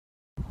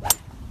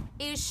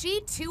Is she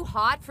too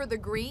hot for the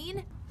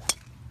green?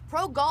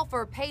 Pro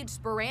golfer Paige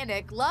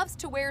Spiranac loves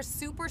to wear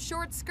super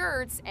short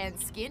skirts and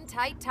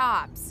skin-tight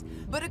tops.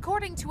 But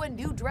according to a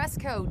new dress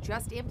code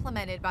just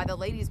implemented by the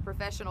Ladies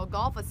Professional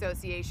Golf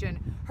Association,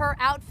 her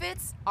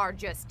outfits are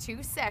just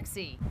too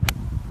sexy.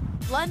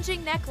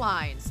 Plunging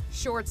necklines,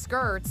 short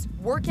skirts,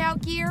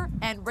 workout gear,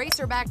 and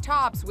racerback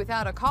tops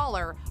without a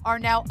collar are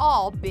now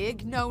all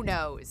big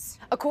no-nos.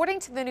 According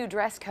to the new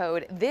dress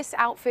code, this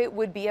outfit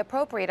would be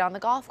appropriate on the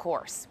golf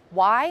course.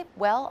 Why?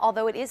 Well,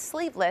 although it is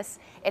sleeveless,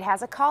 it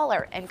has a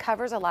collar and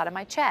covers a lot of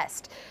my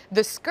chest.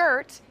 The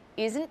skirt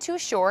isn't too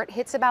short,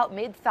 hits about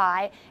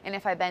mid-thigh, and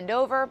if I bend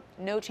over,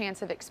 no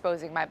chance of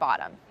exposing my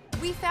bottom.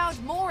 We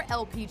found more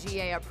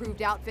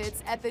LPGA-approved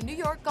outfits at the New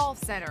York Golf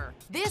Center.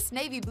 This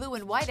navy blue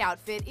and white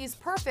outfit is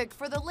perfect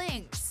for the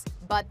links,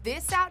 but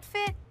this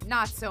outfit,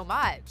 not so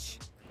much.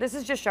 This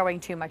is just showing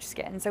too much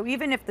skin. So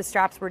even if the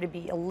straps were to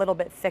be a little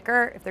bit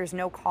thicker, if there's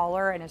no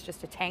collar and it's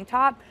just a tank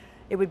top,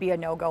 it would be a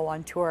no-go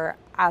on tour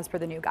as per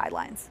the new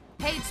guidelines.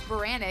 Paige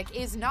Spiranac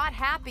is not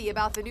happy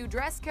about the new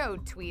dress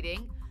code,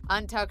 tweeting,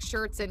 "Untucked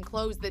shirts and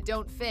clothes that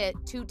don't fit,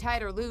 too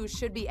tight or loose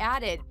should be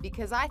added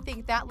because I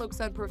think that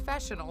looks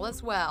unprofessional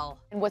as well."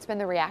 And what's been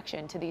the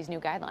reaction to these new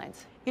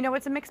guidelines? You know,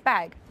 it's a mixed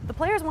bag. The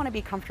players want to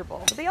be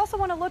comfortable, but they also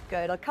want to look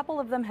good. A couple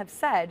of them have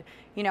said,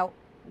 you know,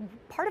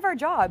 part of our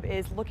job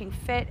is looking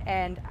fit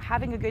and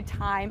having a good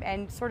time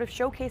and sort of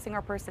showcasing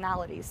our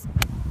personalities.